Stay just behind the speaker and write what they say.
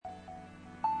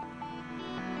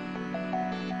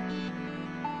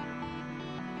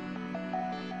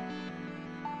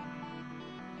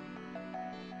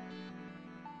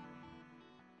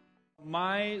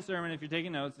my sermon, if you're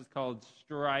taking notes, is called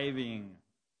Striving.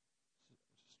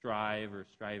 Strive or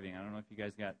striving. I don't know if you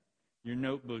guys got your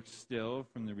notebooks still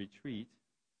from the retreat,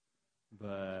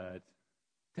 but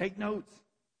take notes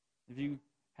if you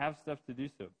have stuff to do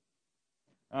so.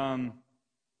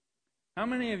 How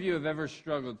many of you have ever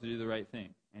struggled to do the right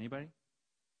thing? Anybody?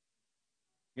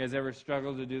 You guys ever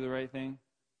struggled to do the right thing?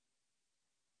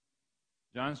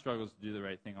 John struggles to do the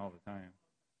right thing all the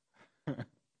time.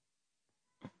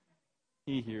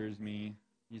 He hears me.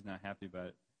 He's not happy about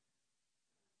it.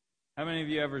 How many of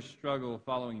you ever struggle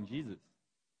following Jesus?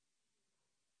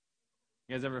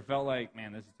 You guys ever felt like,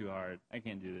 man, this is too hard. I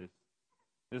can't do this.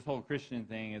 This whole Christian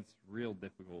thing, it's real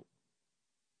difficult.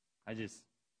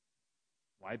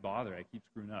 Why bother? I keep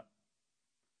screwing up.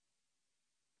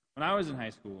 When I was in high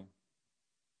school,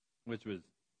 which was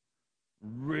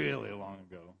really long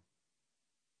ago,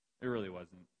 it really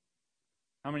wasn't.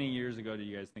 How many years ago do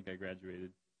you guys think I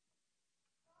graduated?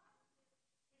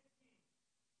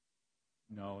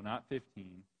 No, not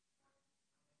 15.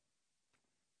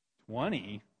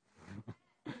 20?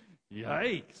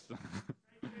 Yikes.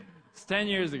 It's 10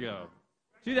 years ago.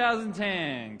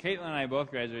 2010. Caitlin and I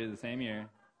both graduated the same year.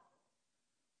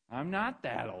 I'm not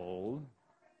that old.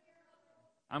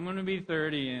 I'm going to be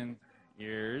 30 in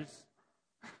years.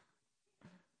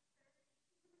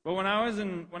 But when I was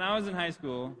in high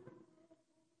school,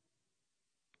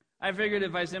 I figured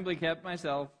if I simply kept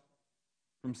myself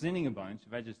from sinning a bunch,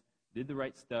 if I just did the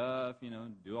right stuff,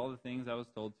 do all the things I was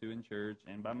told to in church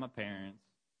and by my parents,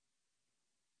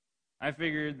 I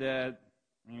figured that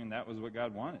that was what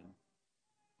God wanted.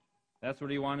 That's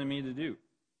what He wanted me to do.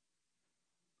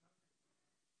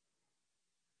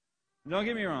 Don't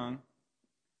get me wrong.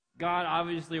 God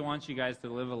obviously wants you guys to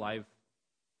live a life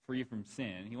free from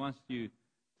sin. He wants you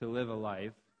to live a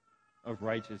life of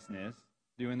righteousness,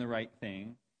 doing the right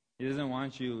thing. He doesn't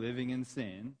want you living in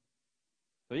sin.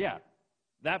 So yeah,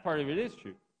 that part of it is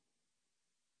true.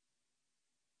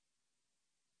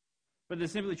 But to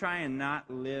simply try and not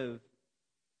live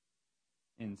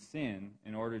in sin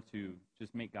in order to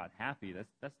just make God happy,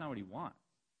 that's not what He wants.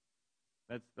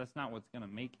 That's not what's going to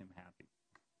make Him happy.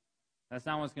 That's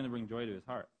not what's going to bring joy to His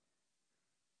heart.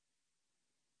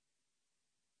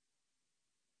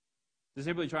 To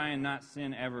simply try and not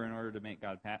sin ever in order to make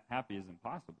God happy is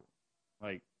impossible.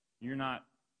 Like, you're not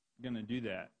going to do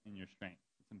that in your strength.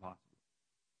 It's impossible.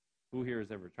 Who here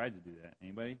has ever tried to do that?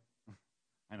 Anybody?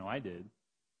 I know I did.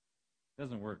 It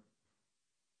doesn't work.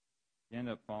 You end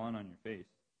up falling on your face.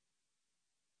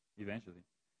 Eventually.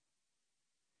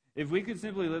 If we could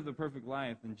simply live the perfect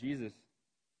life, then Jesus,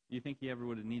 do you think He ever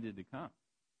would have needed to come?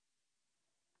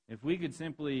 If we could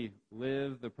simply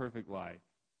live the perfect life,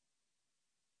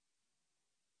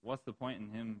 what's the point in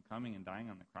Him coming and dying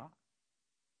on the cross?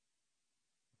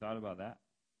 Thought about that?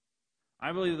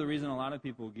 I believe the reason a lot of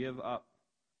people give up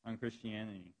on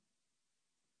Christianity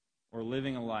or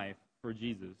living a life for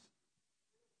Jesus,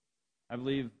 I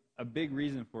believe a big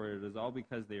reason for it is all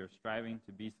because they are striving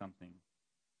to be something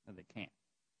that they can't.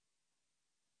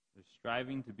 They're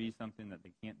striving to be something that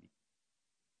they can't be.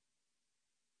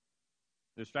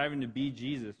 They're striving to be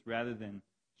Jesus rather than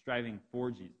striving for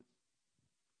Jesus.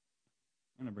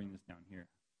 I'm going to bring this down here.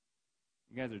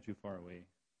 You guys are too far away.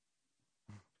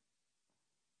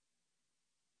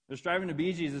 They're striving to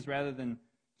be Jesus rather than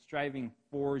striving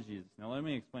for Jesus. Now, let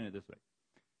me explain it this way.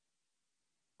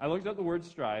 I looked up the word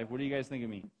strive. What do you guys think it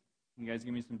means? Can you guys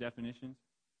give me some definitions?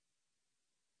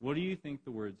 What do you think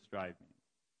the word strive means?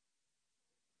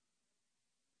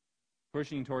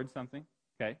 Pushing towards something.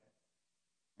 Okay.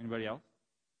 Anybody else?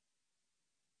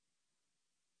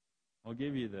 I'll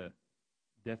give you the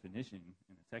definition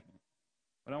in a second.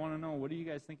 But I want to know, what do you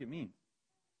guys think it means?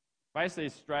 If I say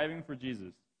striving for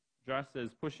Jesus, Josh says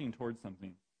pushing towards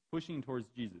something. Pushing towards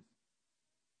Jesus.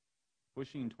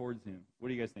 Pushing towards Him. What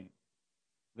do you guys think?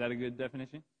 Is that a good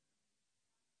definition?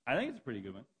 I think it's a pretty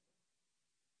good one.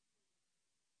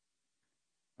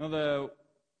 Well, the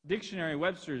dictionary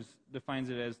Webster's defines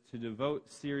it as to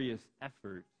devote serious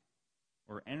effort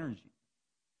or energy.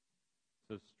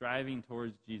 So striving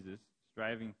towards Jesus,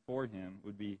 striving for Him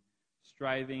would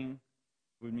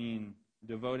mean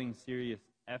devoting serious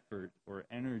effort or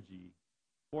energy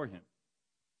for Him.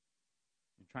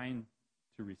 You're trying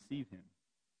to receive Him.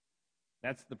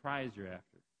 That's the prize you're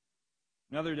after.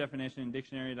 Another definition,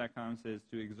 dictionary.com says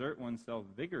to exert oneself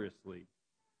vigorously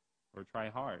or try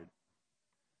hard.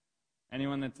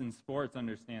 Anyone that's in sports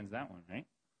understands that one, right?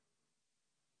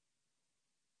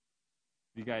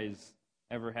 Have you guys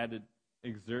ever had to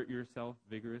exert yourself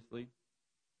vigorously?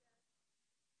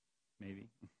 Maybe.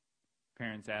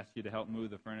 Parents ask you to help move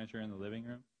the furniture in the living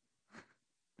room?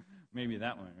 Maybe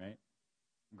that one, right?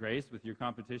 grace with your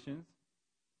competitions?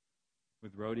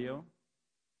 With rodeo?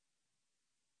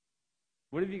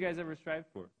 What have you guys ever strived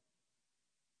for?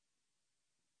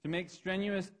 To make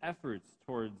strenuous efforts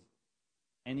towards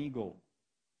any goal.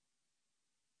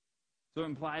 So it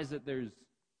implies that there's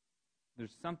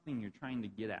something you're trying to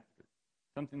get after,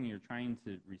 something you're trying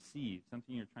to receive,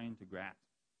 something you're trying to grasp,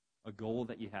 a goal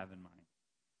that you have in mind.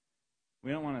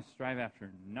 We don't want to strive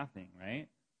after nothing, right?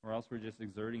 Or else we're just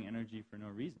exerting energy for no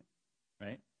reason,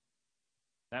 right?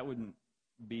 That wouldn't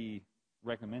be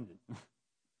recommended.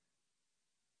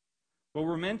 But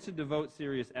we're meant to devote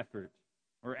serious effort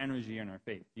or energy in our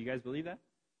faith. Do you guys believe that?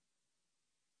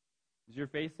 Is your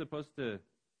faith supposed to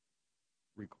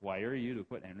require you to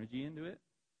put energy into it?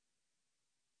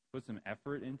 Put some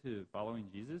effort into following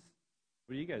Jesus?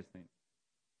 What do you guys think?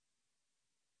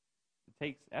 It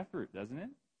takes effort, doesn't it?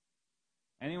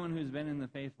 Anyone who's been in the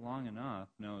faith long enough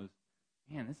knows,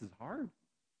 man, this is hard.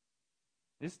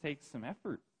 This takes some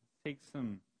effort. It takes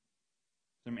some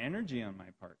energy on my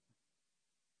part.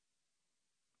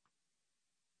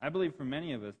 I believe for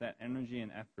many of us that energy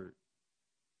and effort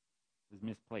is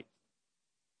misplaced.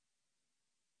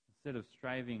 Instead of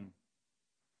striving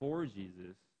for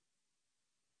Jesus,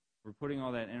 we're putting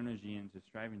all that energy into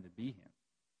striving to be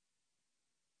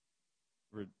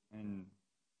Him. And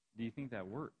do you think that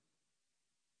works?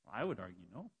 Well, I would argue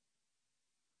no. Have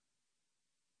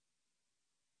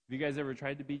you guys ever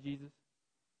tried to be Jesus?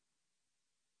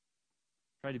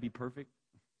 Tried to be perfect?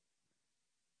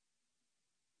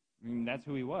 I mean, that's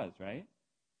who He was, right?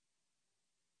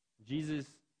 Jesus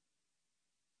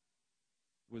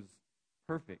was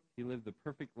perfect. He lived the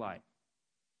perfect life.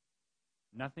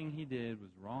 Nothing He did was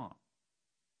wrong.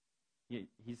 He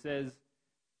says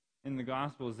in the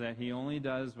Gospels that He only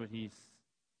does what He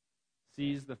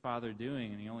sees the Father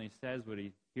doing, and He only says what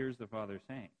He hears the Father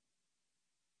saying.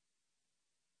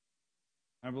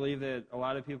 I believe that a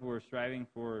lot of people were striving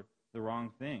for the wrong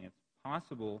thing. It's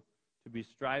possible to be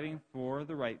striving for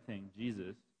the right thing,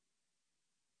 Jesus,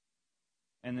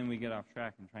 and then we get off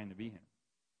track in trying to be Him.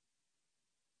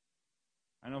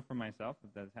 I know for myself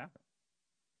that that's happened.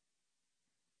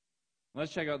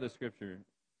 Let's check out the scripture.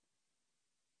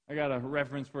 I got a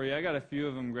reference for you. I got a few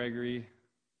of them, Gregory.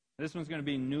 This one's going to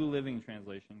be New Living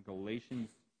Translation, Galatians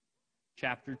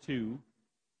chapter 2.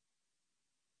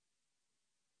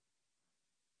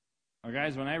 Now,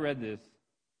 guys, when I read this,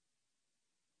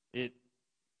 it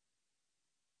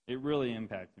really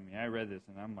impacted me. I read this,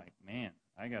 and I'm like, man,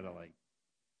 I got to,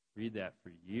 read that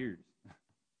for years.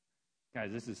 Guys,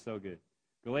 this is so good.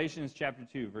 Galatians chapter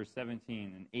 2, verse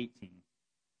 17 and 18.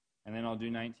 And then I'll do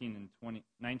 19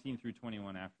 through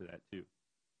 21 after that, too.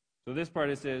 So this part,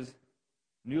 it says,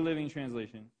 New Living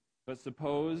Translation, but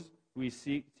suppose we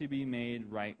seek to be made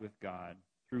right with God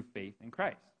through faith in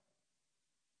Christ.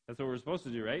 That's what we're supposed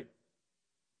to do, right?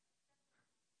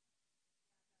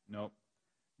 Nope.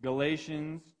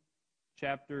 Galatians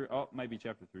might be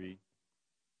chapter 3.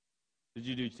 Did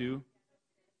you do 2?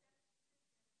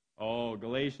 Oh,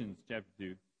 Galatians chapter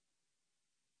 2.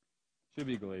 Should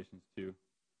be Galatians 2.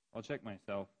 I'll check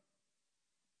myself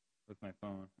with my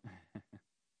phone.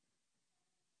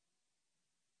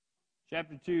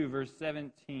 Chapter 2, verse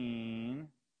 17.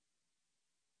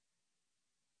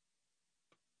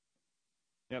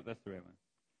 Yep, that's the right one.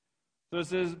 So it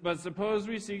says, but suppose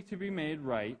we seek to be made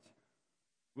right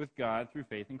with God through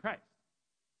faith in Christ.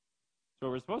 That's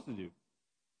what we're supposed to do.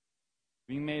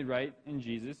 Being made right in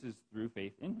Jesus is through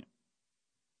faith in Him.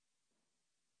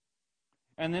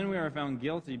 And then we are found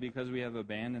guilty because we have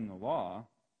abandoned the law.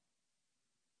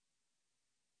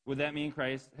 Would that mean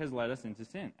Christ has led us into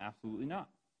sin? Absolutely not.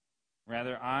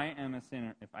 Rather, I am a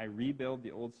sinner if I rebuild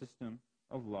the old system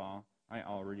of law I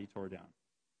already tore down.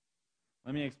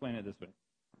 Let me explain it this way.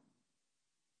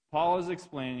 Paul is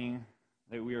explaining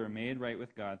that we are made right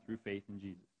with God through faith in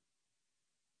Jesus.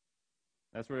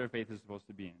 That's what our faith is supposed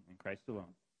to be in Christ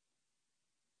alone.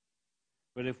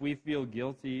 But if we feel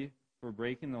guilty for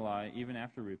breaking the law even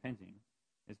after repenting,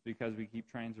 it's because we keep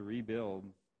trying to rebuild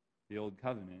the old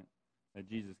covenant that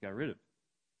Jesus got rid of,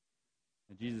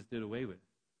 that Jesus did away with.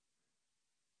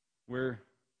 We're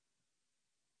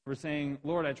saying,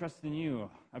 Lord, I trust in you.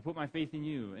 I put my faith in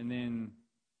you. And then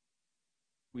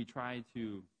we try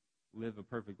to live a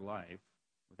perfect life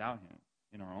without Him,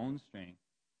 in our own strength,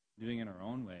 doing it our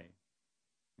own way,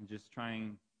 and just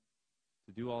trying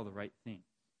to do all the right things.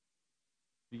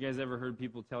 You guys ever heard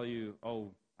people tell you,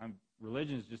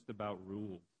 religion is just about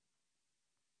rules?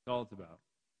 That's all it's about.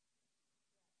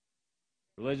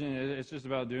 Religion, it's just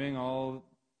about doing all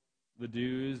the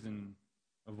do's and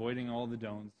avoiding all the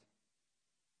don'ts.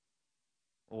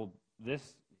 Well,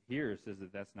 this here says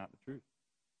that that's not the truth.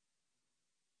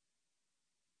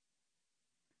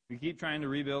 We keep trying to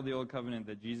rebuild the old covenant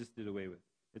that Jesus did away with.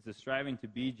 It's a striving to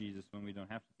be Jesus when we don't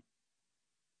have to be.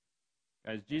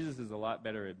 Guys, Jesus is a lot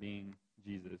better at being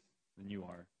Jesus than you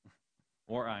are,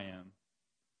 or I am.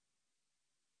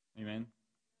 Amen?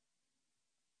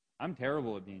 I'm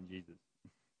terrible at being Jesus.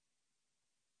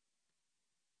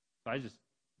 So I just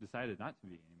decided not to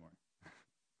be anymore.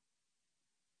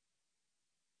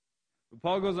 But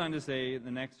Paul goes on to say in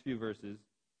the next few verses,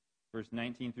 verse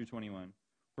 19 through 21,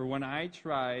 "For when I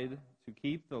tried to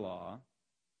keep the law,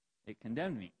 it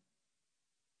condemned me."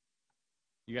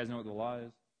 You guys know what the law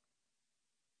is?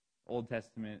 Old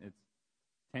Testament, it's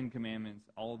 10 Commandments,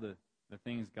 all the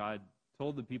things God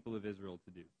told the people of Israel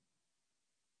to do.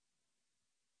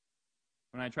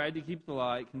 When I tried to keep the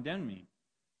law, it condemned me.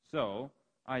 So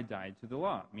I died to the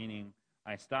law, meaning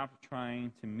I stopped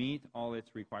trying to meet all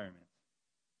its requirements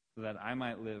so that I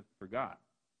might live for God.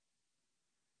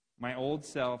 My old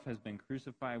self has been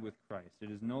crucified with Christ. It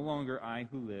is no longer I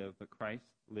who live, but Christ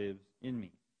lives in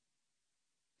me.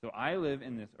 So I live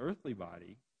in this earthly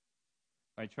body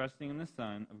by trusting in the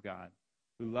Son of God,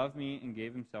 who loved me and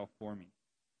gave himself for me.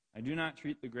 I do not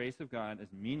treat the grace of God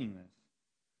as meaningless,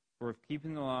 for if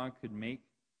keeping the law could make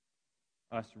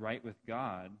us right with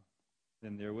God,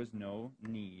 then there was no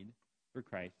need for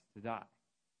Christ to die.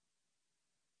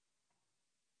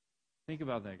 Think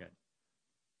about that, guys.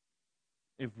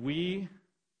 If we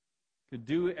could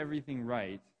do everything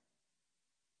right,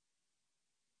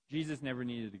 Jesus never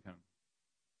needed to come.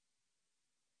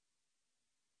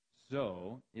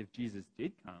 So, if Jesus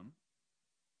did come,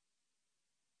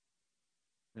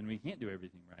 then we can't do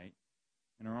everything right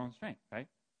in our own strength, right?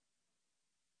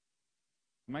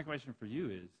 My question for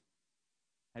you is,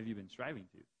 have you been striving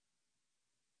to?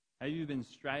 Have you been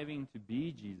striving to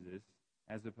be Jesus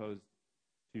as opposed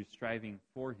to striving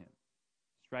for him,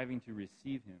 striving to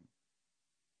receive him?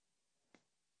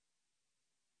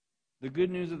 The good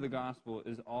news of the gospel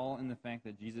is all in the fact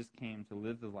that Jesus came to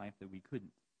live the life that we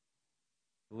couldn't,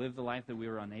 to live the life that we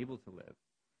were unable to live.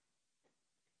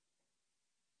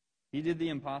 He did the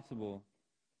impossible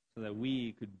so that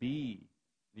we could be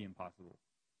the impossible.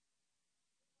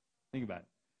 Think about it.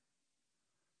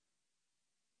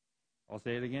 I'll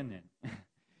say it again then.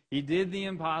 He did the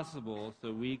impossible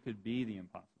so we could be the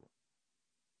impossible.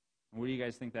 And what do you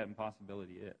guys think that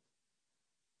impossibility is?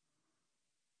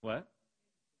 What?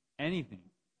 Anything.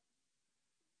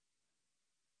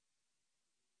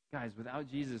 Guys, without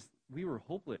Jesus, we were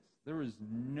hopeless. There was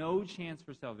no chance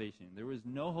for salvation. There was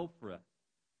no hope for us.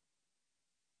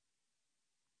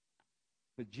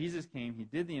 But Jesus came, he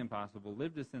did the impossible,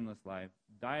 lived a sinless life,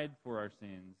 died for our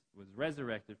sins, was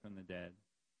resurrected from the dead,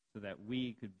 so that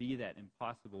we could be that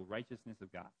impossible righteousness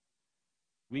of God.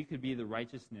 We could be the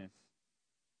righteousness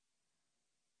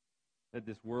that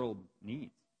this world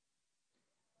needs.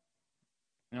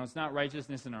 Now, it's not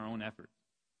righteousness in our own efforts.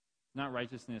 It's not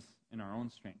righteousness in our own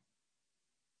strength.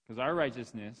 Because our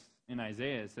righteousness, in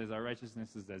Isaiah, it says our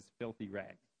righteousness is as filthy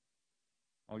rags.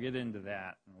 I'll get into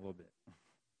that in a little bit.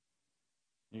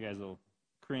 You guys will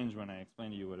cringe when I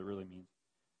explain to you what it really means.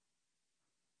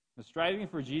 The striving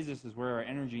for Jesus is where our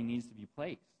energy needs to be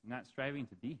placed, not striving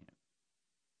to be him.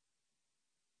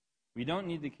 We don't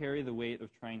need to carry the weight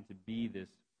of trying to be this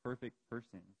perfect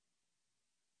person,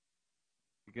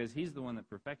 because he's the one that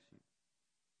perfects you.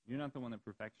 You're not the one that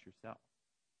perfects yourself.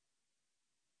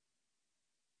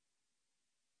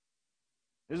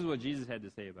 This is what Jesus had to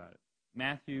say about it.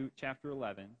 Matthew chapter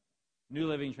 11, New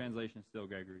Living Translation still,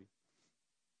 Gregory.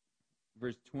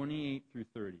 Verse 28 through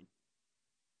 30.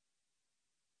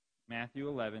 Matthew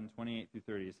 11, 28 through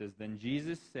 30. It says, "Then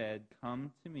Jesus said,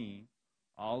 'Come to me,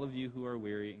 all of you who are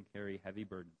weary and carry heavy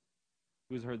burdens.'"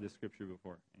 Who's heard this scripture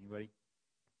before? Anybody?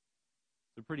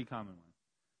 It's a pretty common one.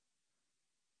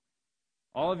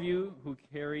 "All of you who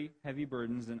carry heavy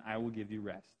burdens, and I will give you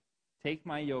rest. Take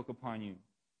my yoke upon you.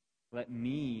 Let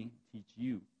me teach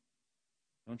you."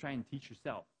 Don't try and teach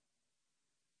yourself.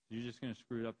 You're just going to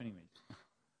screw it up anyways.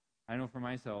 I know for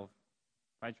myself,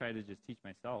 if I try to just teach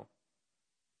myself,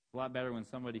 it's a lot better when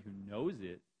somebody who knows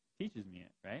it teaches me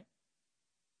it, right? It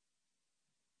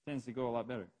tends to go a lot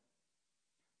better.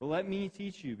 "But let me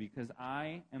teach you, because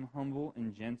I am humble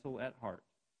and gentle at heart,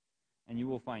 and you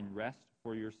will find rest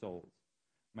for your souls.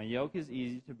 My yoke is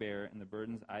easy to bear, and the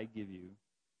burdens I give you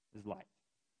is light."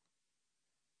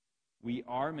 We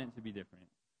are meant to be different.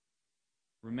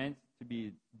 We're meant to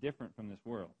be different from this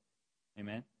world.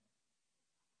 Amen?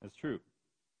 That's true.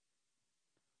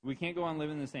 We can't go on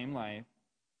living the same life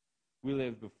we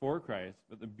lived before Christ,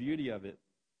 but the beauty of it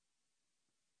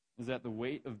is that the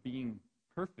weight of being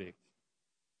perfect,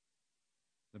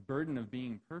 the burden of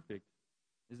being perfect,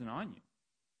 isn't on you.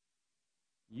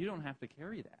 You don't have to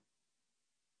carry that.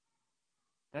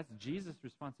 That's Jesus'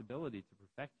 responsibility to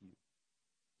perfect you,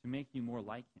 to make you more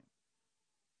like him.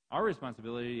 Our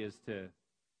responsibility is to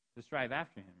strive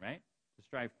after him, right? To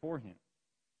strive for him,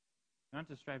 not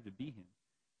to strive to be him.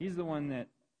 He's the one that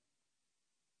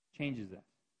changes us.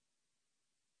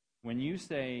 When you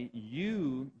say,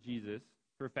 you, Jesus,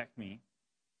 perfect me,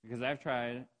 because I've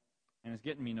tried and it's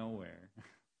getting me nowhere.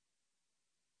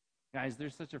 Guys,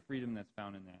 there's such a freedom that's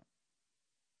found in that.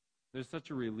 There's such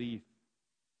a relief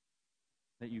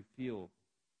that you feel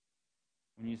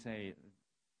when you say,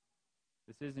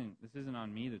 this isn't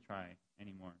on me to try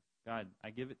anymore. God, I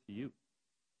give it to you.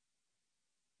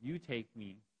 You take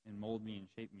me and mold me and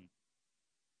shape me.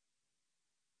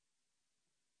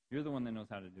 You're the one that knows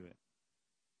how to do it.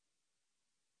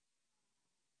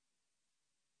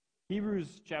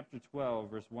 Hebrews chapter 12,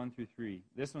 verse 1 through 3.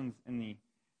 This one's in the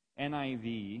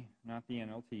NIV, not the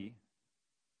NLT.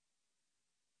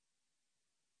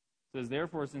 It says,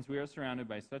 therefore, since we are surrounded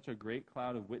by such a great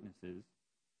cloud of witnesses,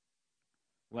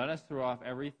 let us throw off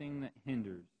everything that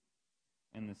hinders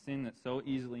and the sin that so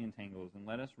easily entangles, and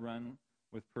let us run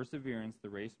with perseverance the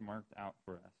race marked out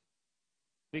for us,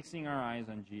 fixing our eyes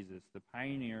on Jesus, the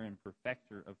pioneer and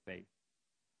perfecter of faith.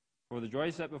 For the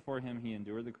joy set before him, he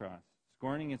endured the cross,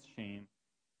 scorning its shame,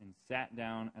 and sat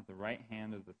down at the right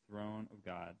hand of the throne of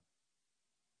God.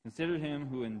 Consider him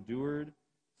who endured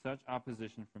such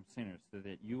opposition from sinners, so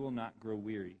that you will not grow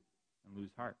weary and lose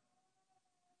heart.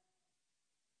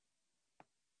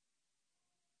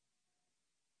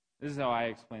 This is how I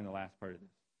explain the last part of this.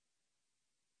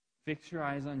 Fix your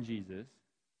eyes on Jesus.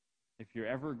 If you're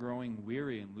ever growing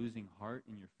weary and losing heart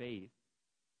in your faith,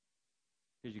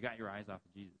 because you got your eyes off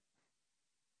of Jesus.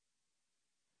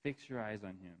 Fix your eyes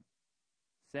on him.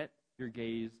 Set your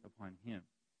gaze upon him,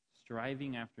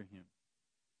 striving after him.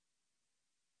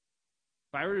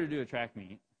 If I were to do a track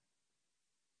meet,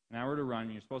 and I were to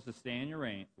run, you're supposed to stay in your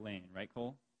lane, right,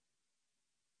 Cole?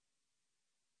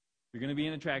 You're going to be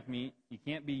in a track meet. You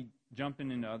can't be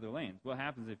jumping into other lanes. What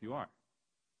happens if you are?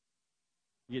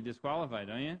 You get disqualified,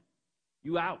 don't you?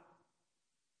 You out.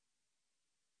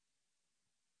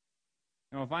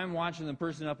 Now, if I'm watching the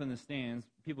person up in the stands,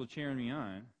 people cheering me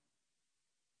on,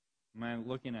 am I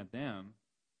looking at them?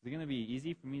 Is it going to be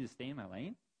easy for me to stay in my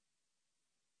lane?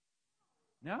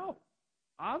 No.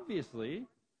 Obviously.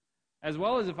 As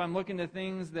well as if I'm looking at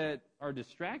things that are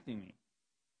distracting me.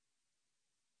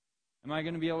 Am I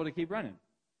going to be able to keep running?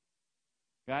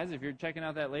 Guys, if you're checking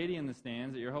out that lady in the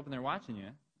stands that you're hoping they're watching you,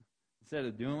 instead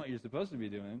of doing what you're supposed to be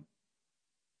doing,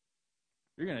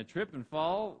 you're going to trip and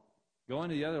fall, go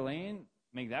into the other lane,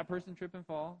 make that person trip and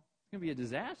fall. It's going to be a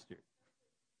disaster.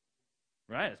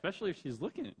 Right? Especially if she's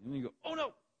looking at you. And you go, oh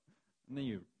no! And then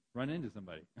you run into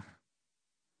somebody.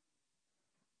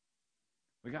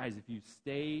 But guys, if you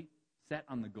stay set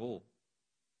on the goal,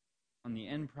 on the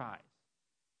end prize,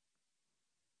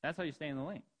 that's how you stay in the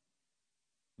lane.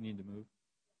 You need to move.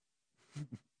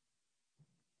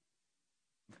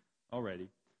 Already.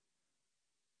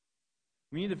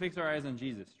 We need to fix our eyes on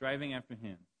Jesus, striving after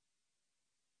him.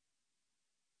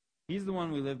 He's the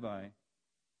one we live by.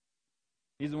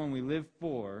 He's the one we live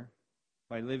for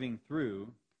by living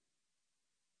through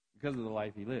because of the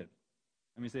life he lived.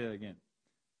 Let me say that again.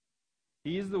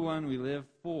 He is the one we live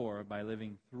for by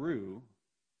living through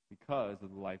because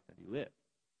of the life that he lived.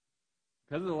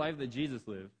 Because of the life that Jesus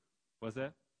lived. What's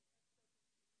that?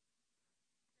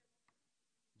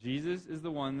 Jesus is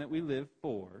the one that we live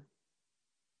for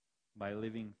by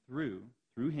living through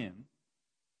him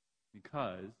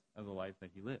because of the life that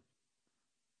he lived.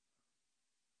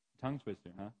 Tongue twister,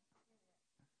 huh?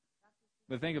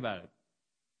 But think about it.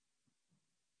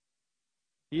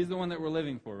 He's the one that we're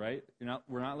living for, right?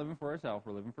 We're not living for ourselves.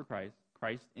 We're living for Christ.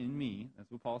 Christ in me.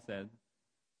 That's what Paul said.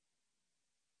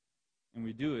 And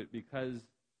we do it because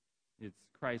it's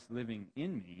Christ living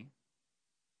in me.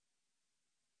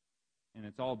 And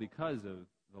it's all because of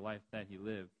the life that he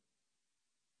lived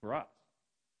for us.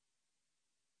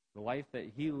 The life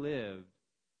that he lived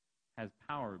has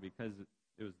power because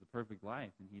it was the perfect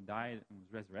life, and he died and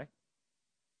was resurrected.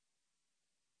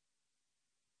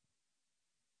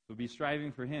 So be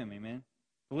striving for him, amen?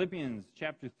 Philippians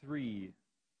chapter 3.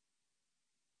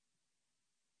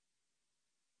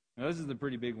 Now this is a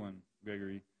pretty big one,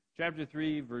 Gregory. Chapter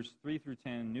 3, verse 3 through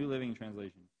 10, New Living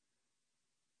Translation.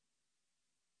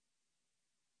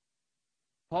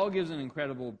 Paul gives an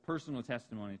incredible personal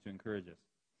testimony to encourage us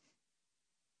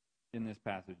in this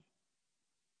passage.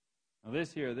 Now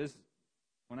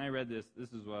when I read this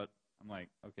is what I'm like,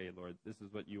 okay, Lord, this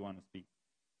is what you want to speak.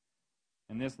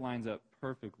 And this lines up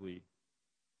perfectly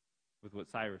with what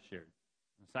Cyrus shared.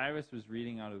 Cyrus was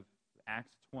reading out of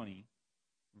Acts 20,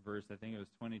 verse, I think it was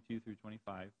 22 through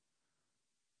 25,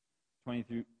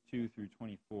 22 through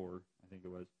 24, I think it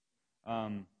was.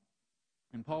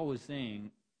 And Paul was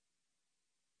saying,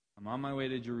 I'm on my way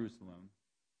to Jerusalem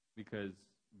because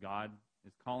God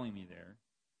is calling me there,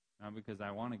 not because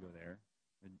I want to go there,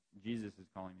 but Jesus is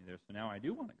calling me there. So now I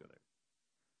do want to go there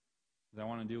because I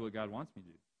want to do what God wants me to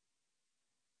do.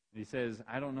 And he says,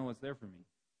 I don't know what's there for me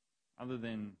other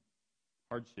than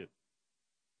hardship,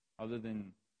 other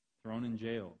than thrown in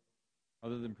jail,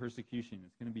 other than persecution.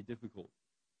 It's going to be difficult.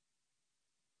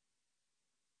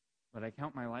 But I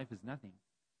count my life as nothing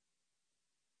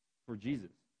for Jesus.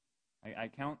 I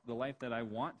count the life that I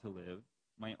want to live,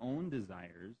 my own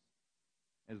desires,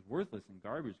 as worthless and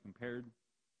garbage compared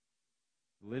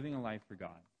to living a life for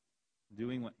God,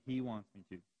 doing what He wants me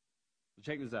to. So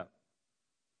check this out.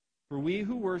 For we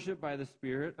who worship by the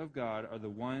Spirit of God are the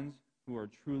ones who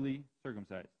are truly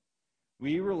circumcised.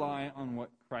 We rely on what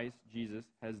Christ Jesus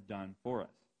has done for us.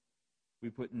 We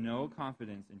put no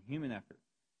confidence in human effort,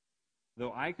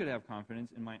 though I could have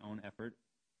confidence in my own effort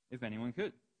if anyone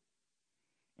could.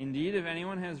 Indeed, if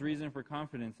anyone has reason for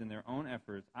confidence in their own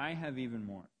efforts, I have even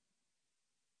more.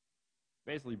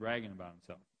 Basically bragging about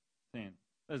himself, saying,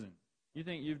 listen, you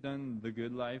think you've done the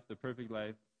good life, the perfect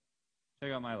life?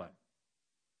 Check out my life.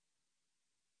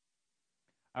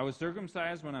 I was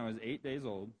circumcised when I was 8 days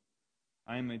old.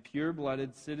 I am a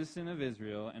pure-blooded citizen of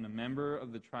Israel and a member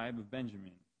of the tribe of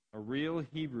Benjamin, a real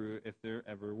Hebrew if there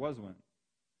ever was one.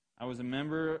 I was a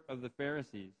member of the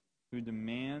Pharisees, who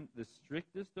demand the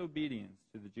strictest obedience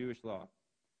to the Jewish law.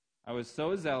 I was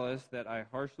so zealous that I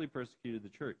harshly persecuted the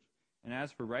church, and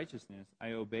as for righteousness,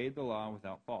 I obeyed the law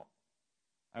without fault.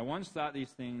 I once thought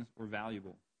these things were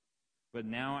valuable, but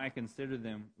now I consider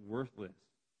them worthless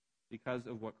because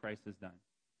of what Christ has done.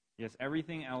 Yes,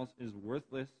 everything else is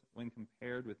worthless when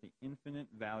compared with the infinite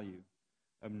value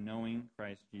of knowing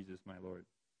Christ Jesus my Lord.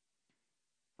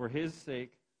 For His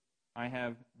sake, I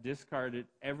have discarded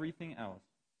everything else,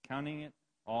 counting it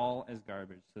all as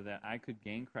garbage, so that I could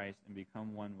gain Christ and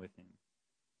become one with Him.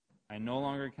 I no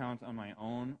longer count on my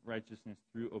own righteousness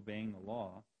through obeying the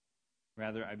law.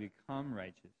 Rather, I become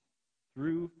righteous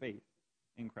through faith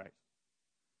in Christ.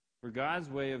 For God's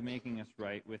way of making us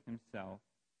right with Himself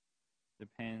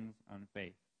depends on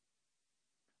faith.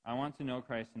 I want to know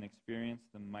Christ and experience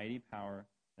the mighty power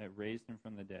that raised Him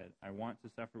from the dead. I want to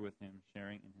suffer with Him,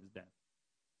 sharing in His death.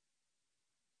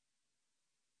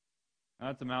 Now,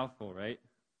 that's a mouthful, right?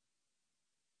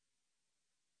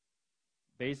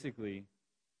 Basically,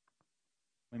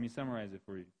 let me summarize it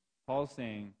for you. Paul's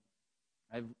saying,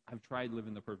 I've tried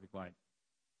living the perfect life.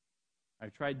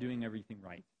 I've tried doing everything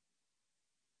right.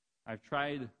 I've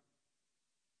tried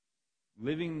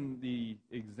living the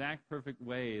exact perfect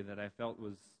way that I felt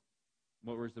was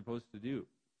what we're supposed to do.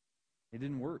 It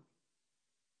didn't work.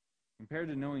 Compared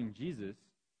to knowing Jesus,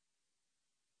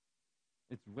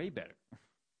 it's way better.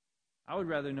 I would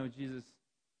rather know Jesus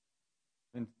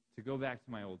than to go back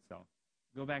to my old self,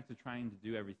 go back to trying to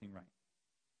do everything right,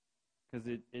 because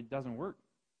it doesn't work.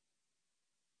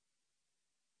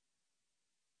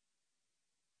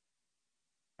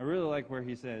 I really like where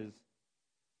he says,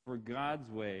 for God's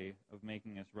way of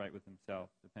making us right with Himself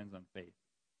depends on faith.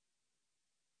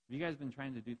 Have you guys been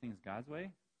trying to do things God's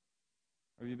way?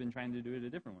 Or have you been trying to do it a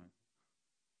different way?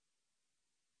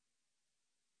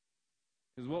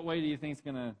 Because what way do you think is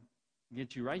going to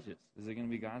get you righteous? Is it going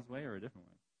to be God's way or a different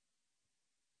way?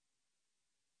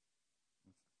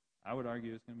 I would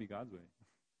argue it's going to be God's way.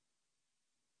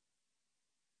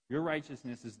 Your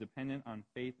righteousness is dependent on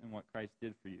faith in what Christ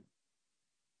did for you,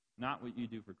 not what you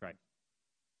do for Christ.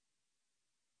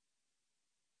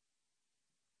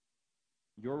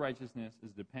 Your righteousness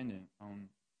is dependent on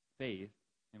faith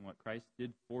in what Christ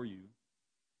did for you,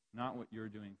 not what you're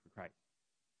doing for Christ.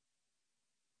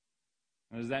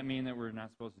 Now, does that mean that we're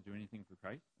not supposed to do anything for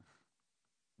Christ?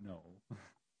 No.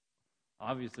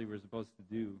 Obviously, we're supposed to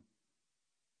do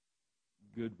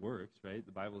good works, right?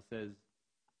 The Bible says,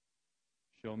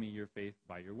 show me your faith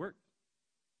by your works.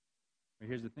 But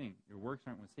here's the thing. Your works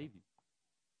aren't what save you.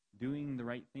 Doing the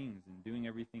right things and doing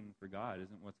everything for God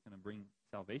isn't what's going to bring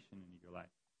salvation into your life.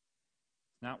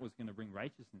 It's not what's going to bring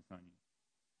righteousness on you.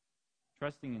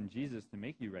 Trusting in Jesus to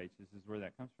make you righteous is where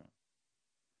that comes from.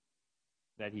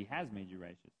 That He has made you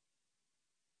righteous.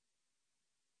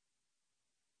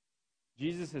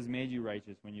 Jesus has made you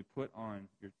righteous when you put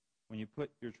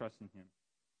your trust in Him.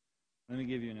 Let me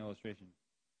give you an illustration.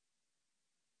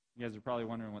 You guys are probably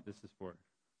wondering what this is for,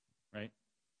 right?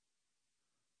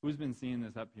 Who's been seeing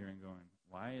this up here and going,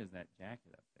 why is that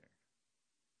jacket up there?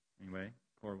 Anyway,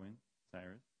 Corwin,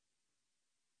 Cyrus.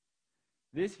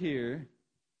 This here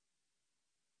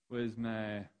was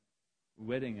my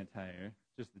wedding attire,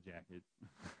 just the jacket,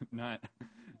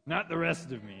 not the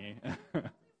rest of me.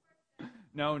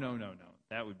 No.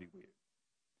 That would be weird.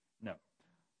 No.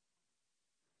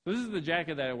 So this is the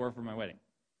jacket that I wore for my wedding.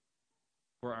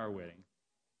 For our wedding.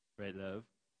 Right, love?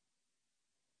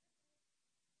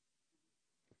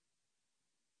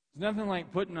 There's nothing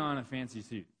like putting on a fancy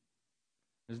suit.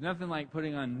 There's nothing like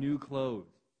putting on new clothes.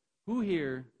 Who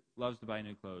here loves to buy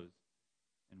new clothes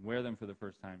and wear them for the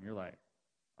first time? You're like,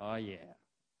 oh yeah,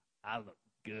 I look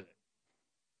good.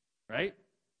 Right?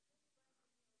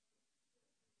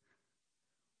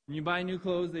 When you buy new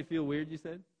clothes, they feel weird, you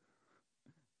said?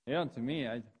 Yeah, to me,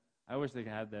 I wish they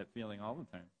could have that feeling all the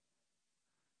time.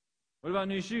 What about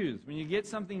new shoes? When you get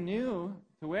something new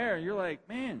to wear, you're like,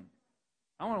 man,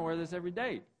 I want to wear this every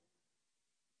day.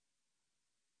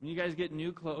 When you guys get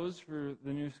new clothes for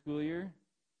the new school year,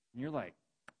 and you're like,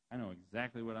 I know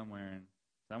exactly what I'm wearing,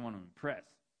 so I want to impress.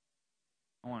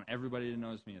 I want everybody to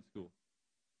notice me at school.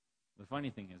 The funny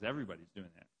thing is, everybody's doing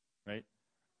that, right?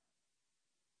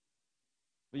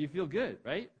 But you feel good,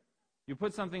 right? You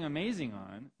put something amazing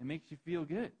on, it makes you feel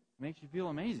good. It makes you feel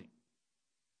amazing.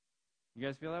 You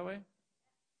guys feel that way?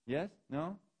 Yes?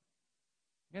 No?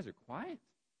 You guys are quiet.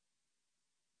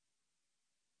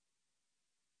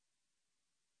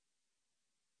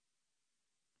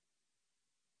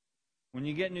 When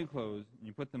you get new clothes and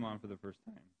you put them on for the first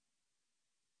time,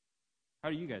 how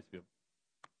do you guys feel?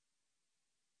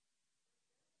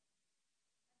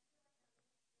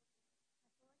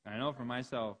 I know for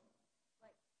myself.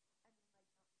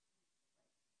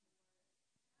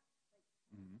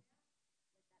 Mm-hmm.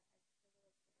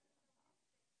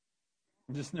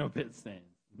 Just no pit stains.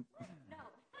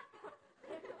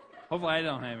 Hopefully I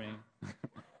don't have any.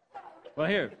 Well,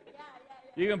 here.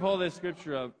 You can pull this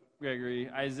scripture up, Gregory.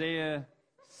 Isaiah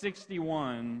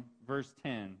 61, verse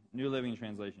 10, New Living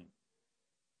Translation.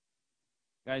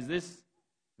 Guys, this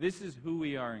is who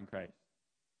we are in Christ.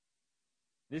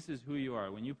 This is who you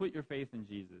are. When you put your faith in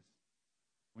Jesus,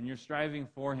 when you're striving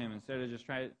for Him instead of just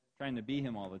trying to be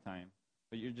Him all the time,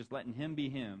 but you're just letting Him be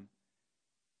Him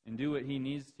and do what He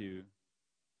needs to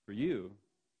for you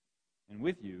and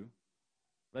with you,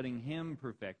 letting Him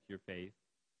perfect your faith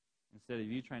instead of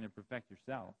you trying to perfect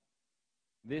yourself.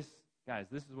 Guys,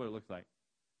 this is what it looks like.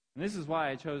 And this is why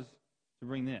I chose to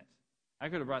bring this. I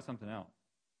could have brought something else,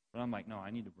 but I'm like, no, I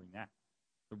need to bring that.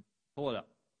 So pull it up.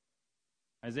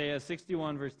 Isaiah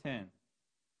 61, verse 10.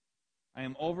 I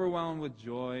am overwhelmed with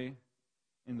joy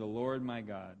in the Lord my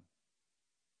God,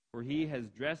 for He has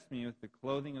dressed me with the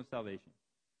clothing of salvation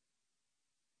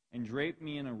and draped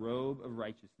me in a robe of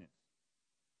righteousness.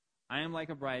 I am like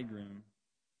a bridegroom.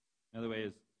 Another way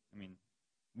is,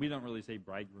 we don't really say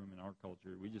bridegroom in our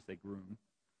culture. We just say groom.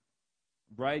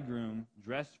 Bridegroom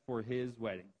dressed for his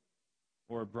wedding,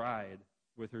 or a bride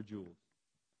with her jewels.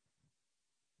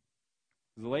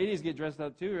 The ladies get dressed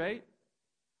up too, right?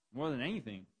 More than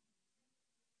anything.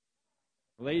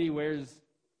 The lady wears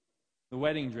the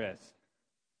wedding dress.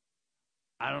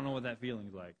 I don't know what that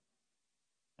feeling's like.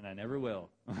 And I never will.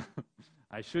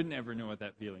 I should never know what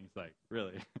that feeling's like,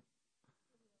 really.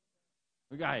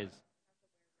 But guys,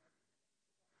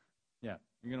 yeah,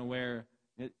 you're going to wear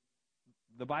it.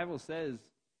 The Bible says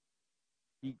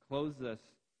He clothes us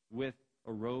with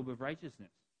a robe of righteousness,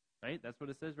 right? That's what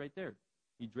it says right there.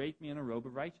 He draped me in a robe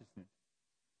of righteousness.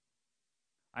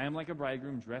 I am like a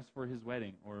bridegroom dressed for his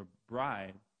wedding, or a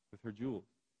bride with her jewels.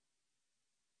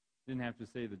 Didn't have to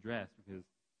say the dress because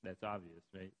that's obvious,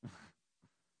 right?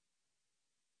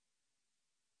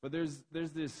 But there's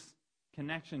this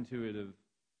connection to it of,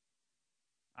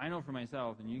 I know for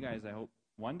myself, and you guys, I hope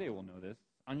one day will know this.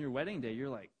 On your wedding day, you're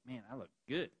like, man, I look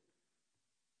good.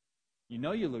 You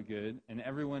know you look good, and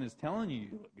everyone is telling you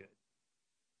look good.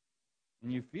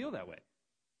 And you feel that way.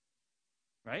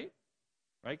 Right?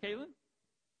 Right, Caitlin?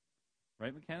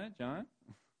 Right, McKenna? John?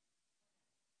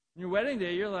 On your wedding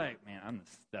day, you're like, man, I'm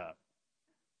the stuff.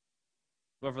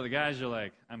 But for the guys, you're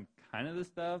like, I'm kind of the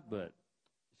stuff, but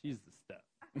she's the stuff.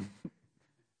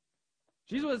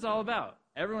 She's what it's all about.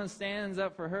 Everyone stands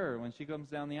up for her when she comes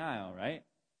down the aisle, right?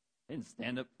 They didn't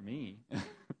stand up for me.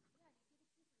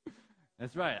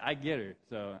 That's right. I get her,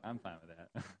 so I'm fine with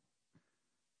that.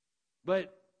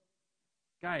 But,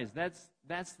 guys,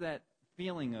 that's that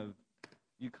feeling of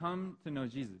you come to know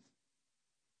Jesus.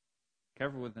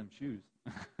 Careful with them shoes.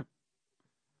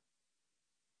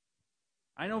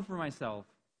 I know for myself,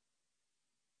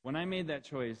 when I made that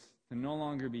choice to no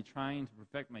longer be trying to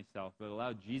perfect myself, but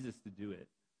allow Jesus to do it,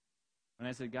 when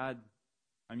I said, God,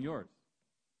 I'm yours.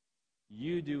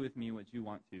 You do with me what you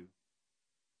want to,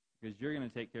 because you're going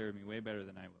to take care of me way better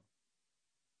than I will.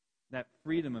 that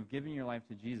freedom of giving your life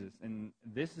to Jesus. And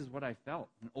this is what I felt,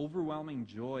 an overwhelming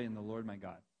joy in the Lord my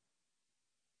God.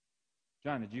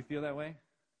 John, did you feel that way?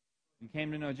 You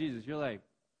came to know Jesus. You're like,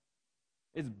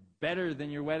 it's better than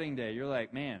your wedding day. You're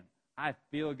like, man, I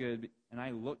feel good and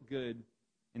I look good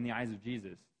in the eyes of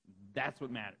Jesus. That's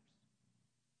what matters.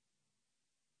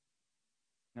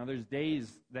 Now, there's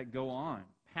days that go on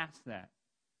past that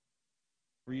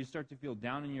where you start to feel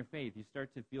down in your faith. You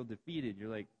start to feel defeated. You're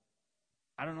like,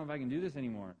 I don't know if I can do this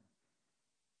anymore.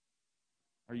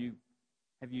 Have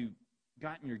you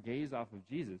gotten your gaze off of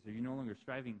Jesus? Are you no longer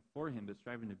striving for him, but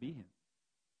striving to be him?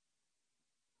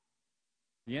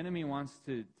 The enemy wants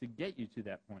to get you to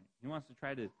that point. He wants to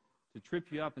try to trip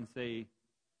you up and say,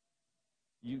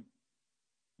 you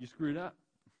screwed up.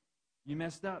 You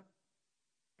messed up.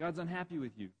 God's unhappy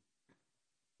with you.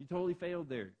 You totally failed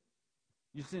there.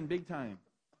 You sinned big time.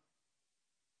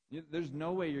 There's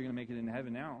no way you're going to make it into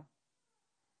heaven now.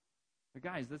 But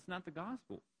guys, that's not the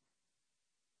gospel.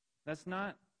 That's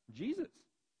not Jesus.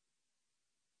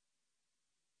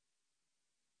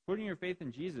 Putting your faith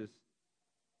in Jesus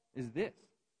is this.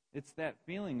 It's that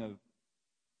feeling of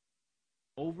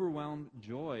overwhelmed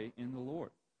joy in the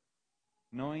Lord,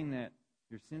 knowing that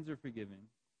your sins are forgiven.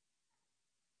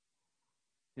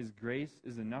 His grace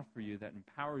is enough for you that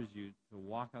empowers you to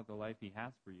walk out the life he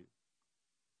has for you.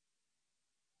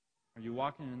 Are you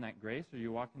walking in that grace, or are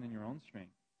you walking in your own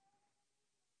strength?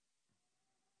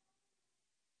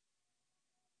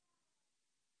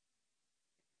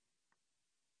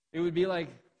 It would be like,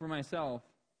 for myself,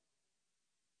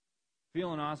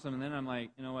 feeling awesome, and then I'm like,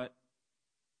 you know what?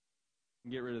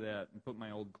 Get rid of that and put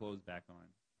my old clothes back on.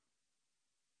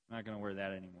 I'm not going to wear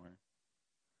that anymore.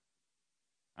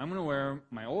 I'm going to wear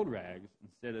my old rags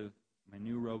instead of my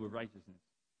new robe of righteousness.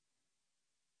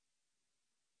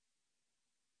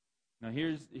 Now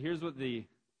here's what the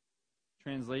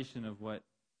translation of what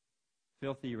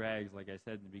filthy rags, like I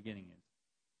said in the beginning, is.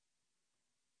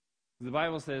 The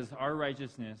Bible says our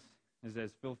righteousness is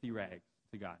as filthy rags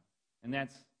to God. And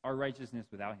that's our righteousness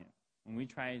without him. When we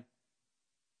try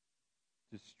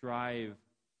to strive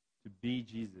to be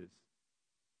Jesus,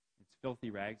 it's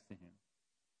filthy rags to him.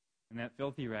 And that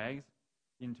filthy rags,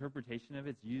 the interpretation of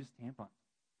it's used tampons.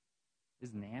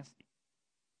 Is nasty.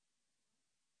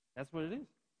 That's what it is.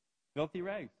 Filthy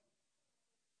rags.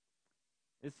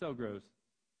 It's so gross.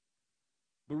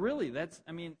 But really,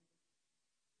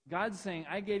 God's saying,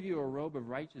 I gave you a robe of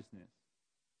righteousness.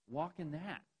 Walk in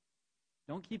that.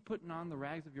 Don't keep putting on the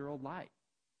rags of your old life.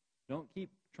 Don't keep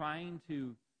trying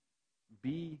to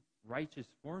be righteous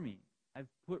for me. I've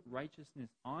put righteousness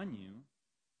on you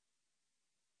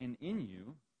and in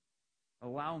you.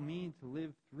 Allow me to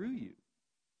live through you.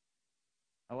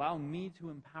 Allow me to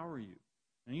empower you.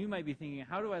 And you might be thinking,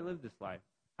 how do I live this life?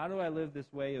 How do I live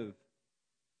this way of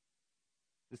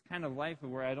this kind of life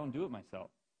where I don't do it myself?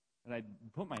 That I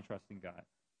put my trust in God.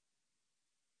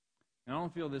 And I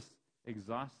don't feel this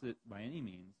exhausted by any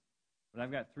means, but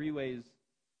I've got 3 ways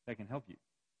that can help you.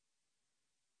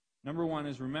 Number 1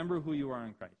 is remember who you are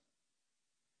in Christ.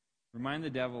 Remind the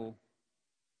devil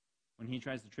when he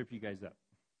tries to trip you guys up.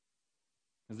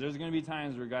 Because there's going to be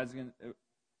times where God's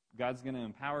going to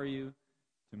empower you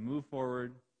to move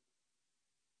forward.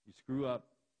 You screw up,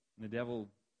 and the devil,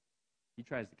 he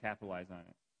tries to capitalize on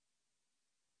it.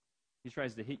 He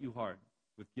tries to hit you hard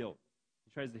with guilt.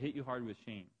 He tries to hit you hard with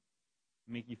shame.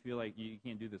 Make you feel like you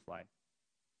can't do this life.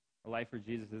 A life for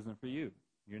Jesus isn't for you.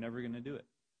 You're never going to do it.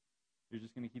 You're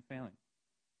just going to keep failing.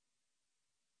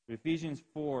 But Ephesians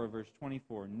 4, verse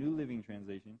 24, New Living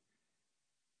Translation.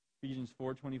 Ephesians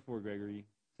 4:24, Gregory,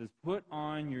 says, put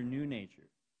on your new nature,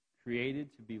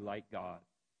 created to be like God,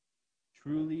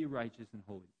 truly righteous and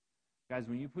holy. Guys,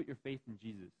 when you put your faith in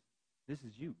Jesus, this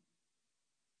is you.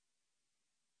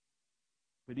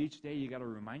 But each day you got to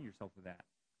remind yourself of that.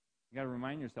 You got to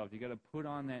remind yourself. You got to put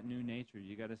on that new nature.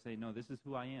 You got to say, no, this is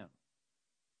who I am.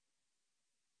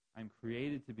 I'm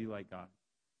created to be like God.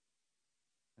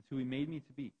 That's who he made me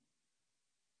to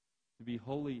be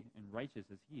holy and righteous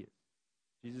as he is.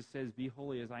 Jesus says, be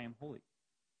holy as I am holy.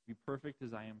 Be perfect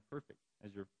as I am perfect,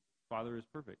 as your Father is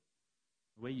perfect.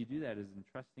 The way you do that is in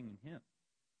trusting in him.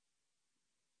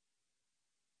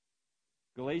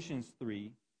 Galatians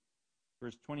 3,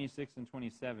 verse 26 and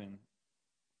 27,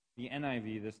 the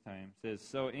NIV this time says,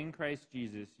 so in Christ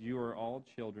Jesus you are all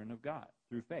children of God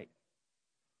through faith.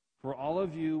 For all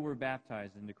of you were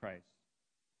baptized into Christ,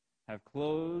 have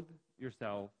clothed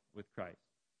yourself with Christ.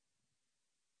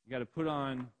 You got to put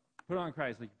on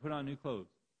Christ like you put on new clothes.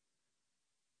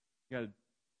 You got to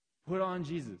put on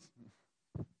Jesus.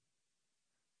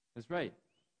 That's right.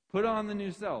 Put on the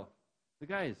new self. But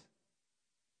guys,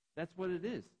 that's what it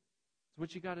is.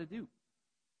 what you got to do.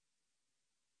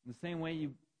 In the same way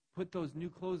you put those new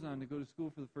clothes on to go to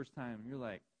school for the first time, and you're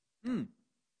like,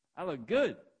 I look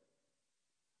good.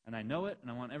 And I know it,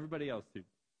 and I want everybody else to.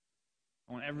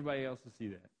 I want everybody else to see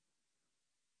that.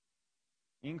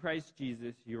 In Christ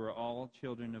Jesus, you are all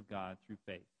children of God through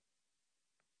faith.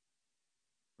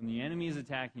 When the enemy is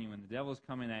attacking you, when the devil is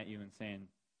coming at you and saying,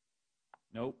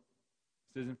 nope,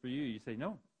 this isn't for you, you say,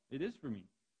 no, it is for me.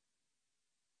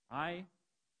 I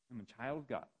am a child of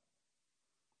God.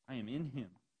 I am in him.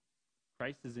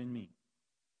 Christ is in me.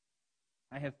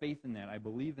 I have faith in that. I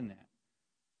believe in that.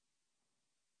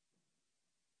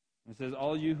 It says,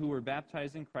 all you who were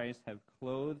baptized in Christ have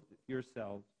clothed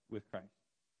yourselves with Christ.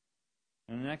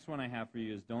 And the next one I have for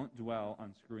you is don't dwell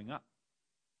on screwing up,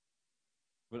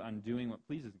 but on doing what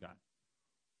pleases God.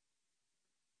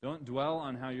 Don't dwell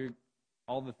on how you're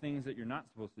all the things that you're not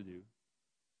supposed to do.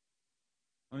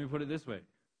 Let me put it this way.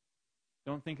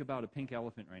 Don't think about a pink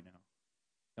elephant right now.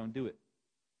 Don't do it.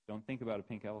 Don't think about a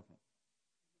pink elephant.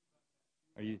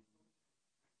 Are you?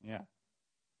 Yeah.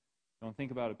 Don't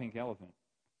think about a pink elephant.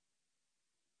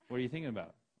 What are you thinking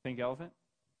about? Pink elephant?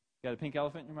 Got a pink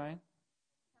elephant in your mind?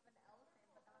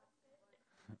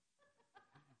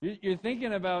 You're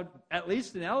thinking about at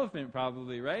least an elephant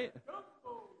probably, right?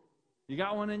 You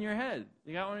got one in your head.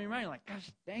 You got one in your mind. You're like,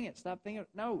 gosh, dang it, stop thinking.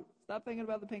 No, stop thinking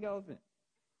about the pink elephant.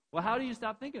 Well, how do you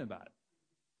stop thinking about it?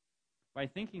 By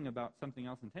thinking about something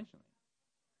else intentionally.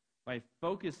 By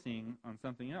focusing on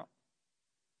something else.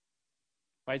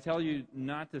 If I tell you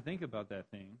not to think about that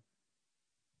thing,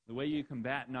 the way you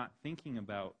combat not thinking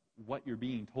about what you're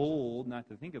being told not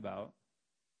to think about,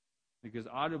 because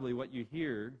audibly what you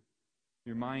hear,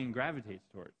 your mind gravitates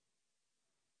toward.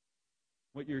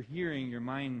 What you're hearing, your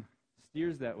mind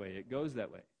steers that way. It goes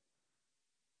that way.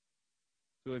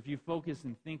 So if you focus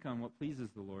and think on what pleases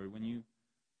the Lord, when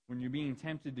you're being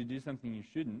tempted to do something you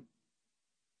shouldn't,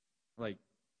 like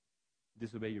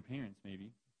disobey your parents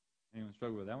maybe. Anyone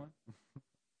struggle with that one?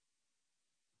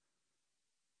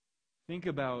 Think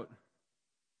about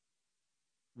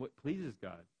what pleases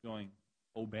God,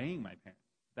 obeying my parents.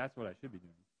 That's what I should be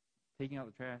doing. Taking out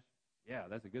the trash, yeah,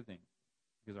 that's a good thing,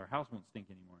 because our house won't stink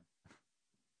anymore.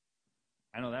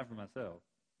 I know that for myself.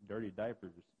 Dirty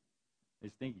diapers, they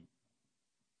stinky.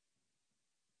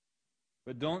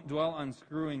 But don't dwell on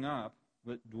screwing up,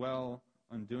 but dwell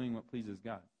on doing what pleases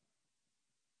God.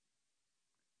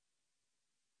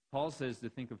 Paul says to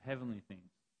think of heavenly things.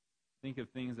 Think of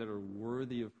things that are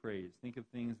worthy of praise. Think of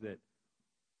things that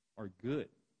are good.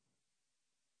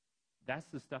 That's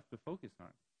the stuff to focus on.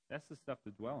 That's the stuff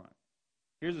to dwell on.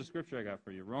 Here's a scripture I got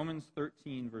for you. Romans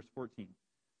 13, verse 14.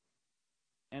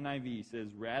 NIV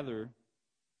says, rather,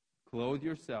 clothe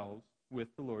yourselves with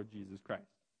the Lord Jesus Christ.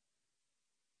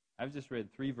 I've just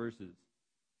read 3 verses,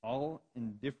 all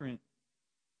in different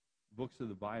books of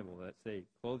the Bible that say,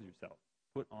 clothe yourself.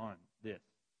 Put on this,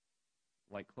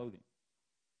 like clothing.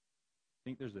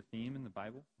 Think there's a theme in the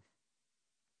Bible?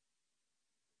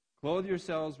 Clothe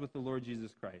yourselves with the Lord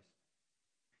Jesus Christ,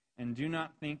 and do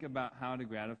not think about how to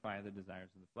gratify the desires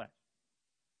of the flesh.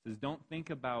 It says, don't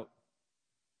think about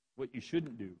what you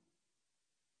shouldn't do.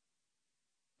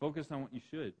 Focus on what you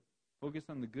should. Focus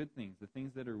on the good things, the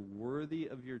things that are worthy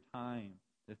of your time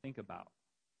to think about.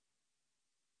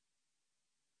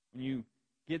 When you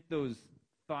get those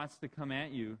thoughts to come at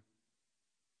you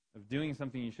of doing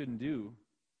something you shouldn't do,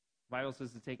 the Bible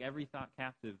says to take every thought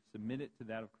captive, submit it to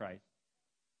that of Christ.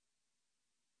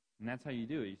 And that's how you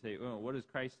do it. You say, oh, what does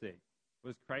Christ say?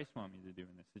 What does Christ want me to do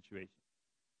in this situation?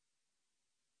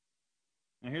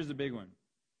 Now here's the big one.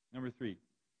 Number 3,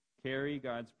 carry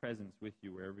God's presence with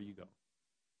you wherever you go.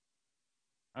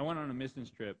 I went on a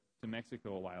missions trip to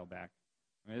Mexico a while back.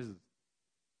 I mean, this is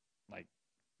like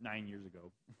 9 years ago.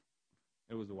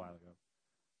 It was a while ago.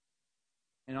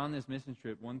 And on this missions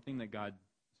trip, one thing that God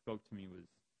spoke to me was,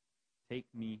 take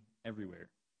me everywhere.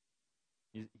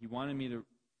 He wanted me to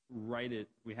write it.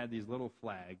 We had these little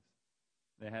flags.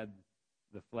 They had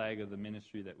the flag of the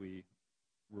ministry that we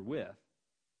were with.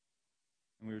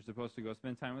 And we were supposed to go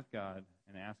spend time with God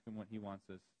and ask him what he wants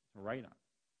us to write on.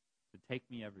 To take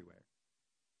me everywhere.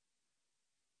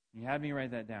 He had me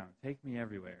write that down. Take me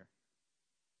everywhere.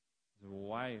 I said,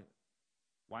 well,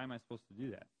 why am I supposed to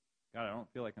do that? God, I don't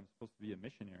feel like I'm supposed to be a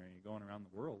missionary going around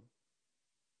the world.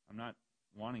 I'm not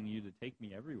wanting you to take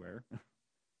me everywhere.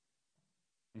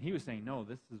 And he was saying, no,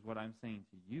 this is what I'm saying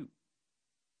to you.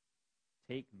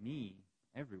 Take me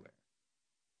everywhere.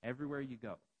 Everywhere you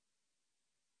go.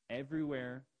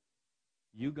 Everywhere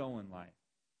you go in life.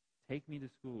 Take me to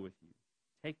school with you.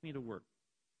 Take me to work.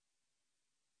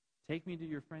 Take me to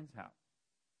your friend's house.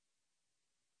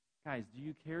 Guys, do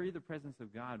you carry the presence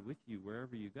of God with you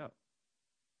wherever you go?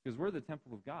 Because we're the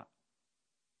temple of God.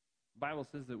 The Bible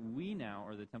says that we now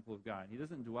are the temple of God. He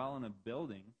doesn't dwell in a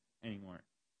building anymore.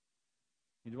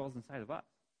 He dwells inside of us,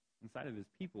 inside of his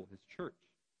people, his church,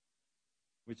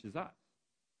 which is us.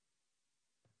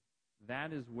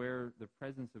 That is where the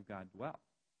presence of God dwells.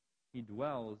 He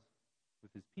dwells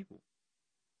with his people.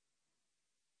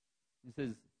 He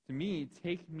says, to me,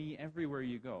 take me everywhere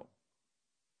you go.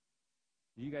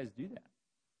 Do you guys do that?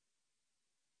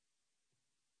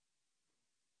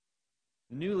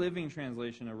 The New Living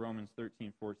Translation of Romans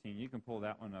 13:14. You can pull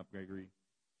that one up, Gregory.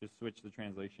 Just switch the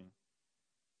translation.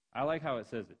 I like how it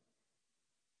says it.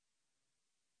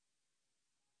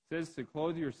 It says to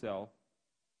clothe yourself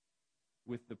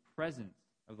with the presence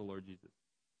of the Lord Jesus.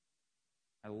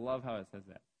 I love how it says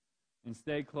that.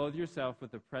 Instead, clothe yourself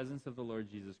with the presence of the Lord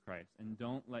Jesus Christ, and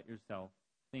don't let yourself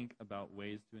think about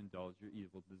ways to indulge your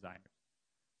evil desires.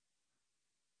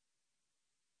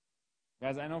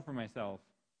 Guys, I know for myself,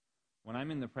 when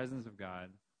I'm in the presence of God,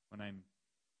 when I'm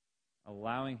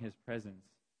allowing his presence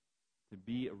to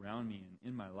be around me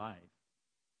and in my life,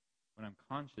 when I'm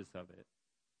conscious of it,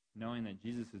 knowing that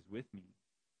Jesus is with me,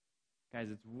 guys,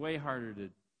 it's way harder to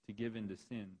give in to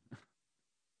sin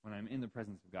when I'm in the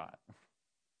presence of God.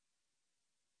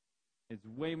 It's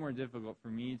way more difficult for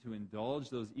me to indulge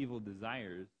those evil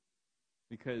desires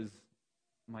because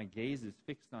my gaze is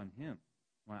fixed on him.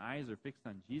 My eyes are fixed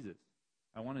on Jesus.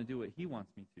 I want to do what he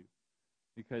wants me to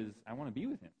because I want to be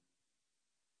with him.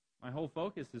 My whole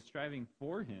focus is striving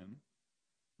for him,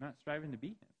 not striving to be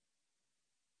him.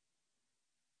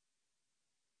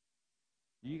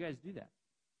 Do you guys do that?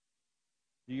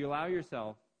 Do you allow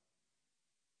yourself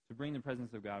to bring the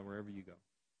presence of God wherever you go?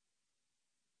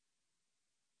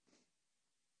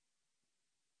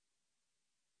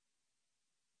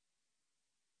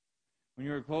 When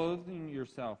you are clothing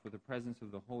yourself with the presence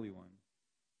of the Holy One,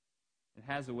 it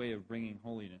has a way of bringing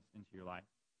holiness into your life.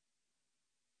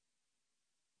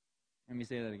 Let me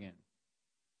say that again.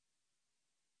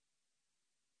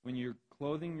 When you're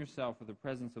clothing yourself with the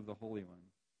presence of the Holy One,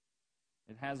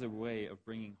 it has a way of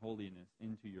bringing holiness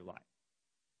into your life.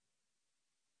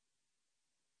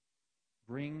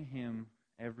 Bring him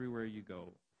everywhere you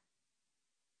go.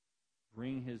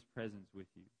 Bring his presence with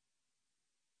you.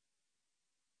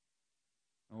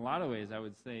 In a lot of ways, I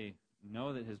would say,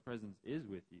 know that his presence is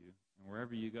with you, and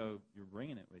wherever you go, you're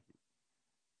bringing it with you.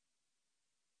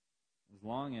 As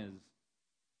long as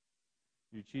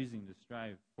you're choosing to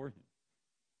strive for him.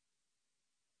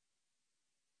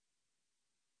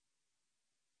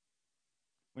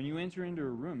 When you enter into a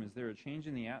room, is there a change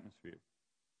in the atmosphere?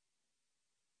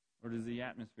 Or does the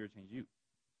atmosphere change you?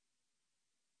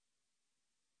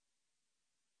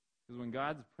 Because when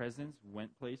God's presence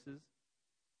went places,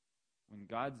 when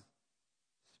God's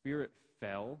Spirit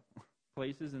fell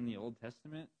places in the Old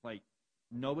Testament, like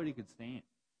nobody could stand.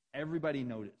 Everybody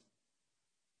noticed.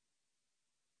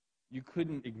 You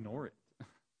couldn't ignore it.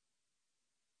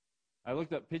 I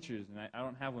looked up pictures, and I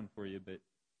don't have one for you, but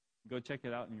go check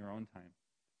it out in your own time.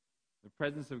 The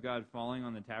presence of God falling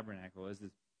on the tabernacle is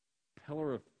this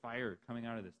pillar of fire coming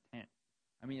out of this tent.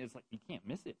 I mean, it's like you can't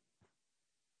miss it.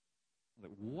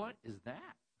 Like, what is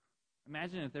that?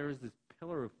 Imagine if there was this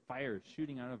pillar of fire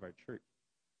shooting out of our church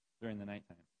during the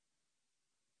nighttime.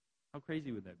 How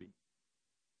crazy would that be?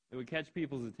 It would catch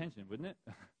people's attention, wouldn't it?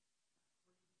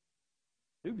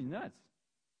 It would be nuts.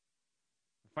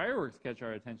 The fireworks catch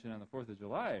our attention on the 4th of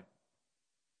July.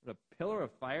 But a pillar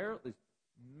of fire, this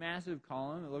massive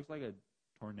column that looks like a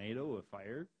tornado of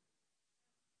fire.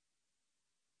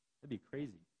 That'd be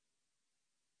crazy.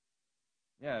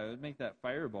 Yeah, it would make that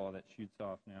fireball that shoots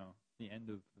off now, the end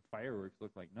of the fireworks,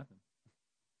 look like nothing.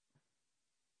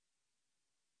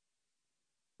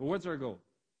 But what's our goal?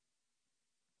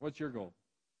 What's your goal?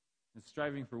 It's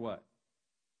striving for what?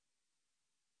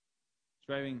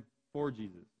 Striving for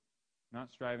Jesus,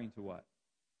 not striving to what?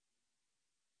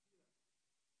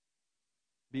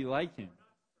 Be like him.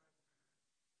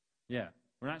 Yeah,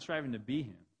 we're not striving to be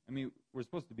him. I mean, we're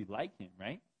supposed to be like him,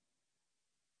 right?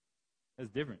 That's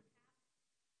different.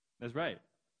 That's right.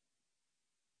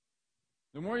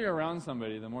 The more you're around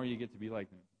somebody, the more you get to be like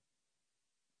them.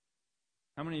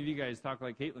 How many of you guys talk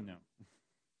like Caitlin now?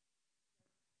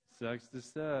 Sucks to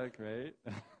suck, right?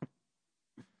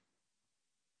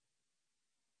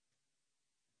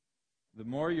 The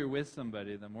more you're with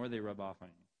somebody, the more they rub off on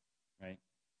you, right?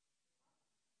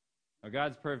 Now,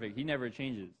 God's perfect. He never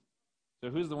changes.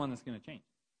 So who's the one that's going to change?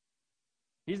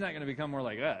 He's not going to become more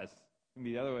like us. It's going to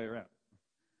be the other way around.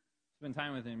 Spend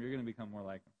time with him, you're going to become more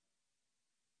like him.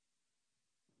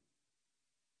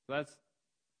 So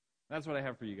that's what I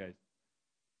have for you guys.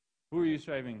 Who are you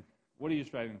striving? What are you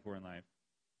striving for in life?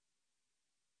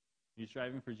 Are you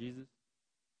striving for Jesus?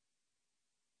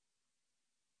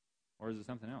 Or is it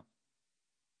something else?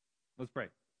 Let's pray,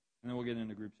 and then we'll get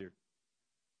into groups here.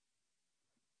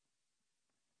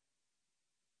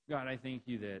 God, I thank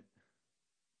you that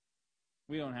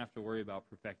we don't have to worry about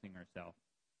perfecting ourselves,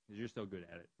 because you're so good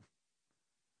at it.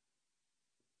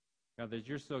 God, that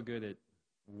you're so good at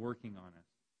working on us.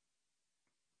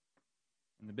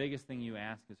 And the biggest thing you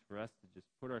ask is for us to just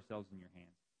put ourselves in your hands.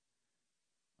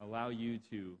 Allow you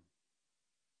to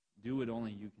do what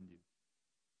only you can do.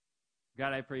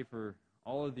 God, I pray for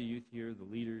all of the youth here, the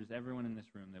leaders, everyone in this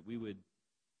room, that we would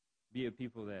be a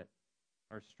people that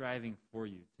are striving for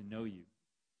you, to know you.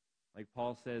 Like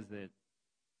Paul says, that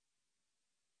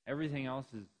everything else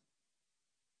is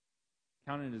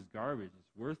counted as garbage.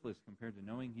 It's worthless compared to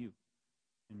knowing you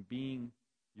and being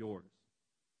yours.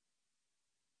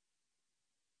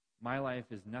 My life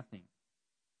is nothing,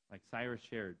 like Cyrus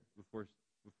shared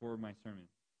before my sermon.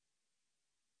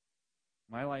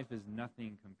 My life is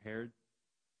nothing compared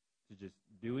to just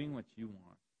doing what you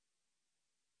want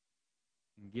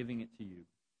and giving it to you.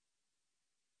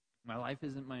 My life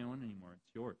isn't my own anymore.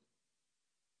 It's yours.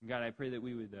 And God, I pray that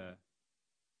we would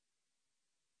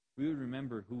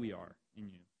remember who we are in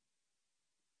you,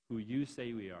 who you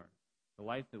say we are, the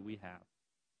life that we have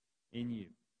in you.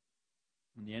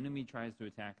 When the enemy tries to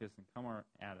attack us and come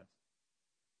at us,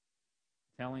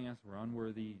 telling us we're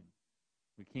unworthy and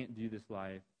we can't do this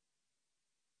life,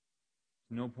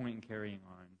 there's no point in carrying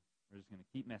on. We're just going to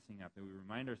keep messing up. That we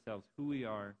remind ourselves who we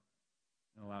are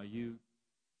and allow you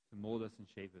to mold us and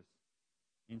shape us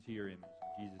into your image.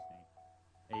 In Jesus'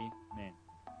 name, amen.